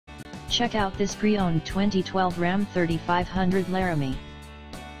Check out this pre-owned 2012 Ram 3500 Laramie.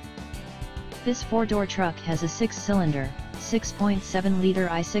 This 4-door truck has a 6-cylinder, 6.7-liter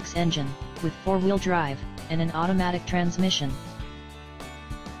i6 engine, with 4-wheel drive, and an automatic transmission.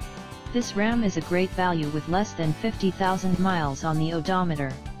 This Ram is a great value with less than 50,000 miles on the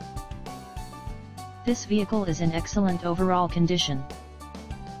odometer. This vehicle is in excellent overall condition.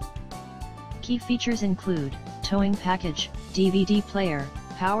 Key features include towing package, DVD player,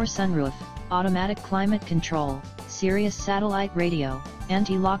 power sunroof, automatic climate control, Sirius satellite radio,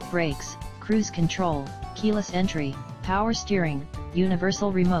 anti-lock brakes, cruise control, keyless entry, power steering,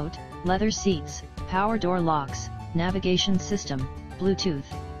 universal remote, leather seats, power door locks, navigation system, Bluetooth,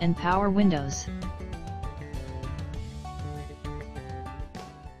 and power windows.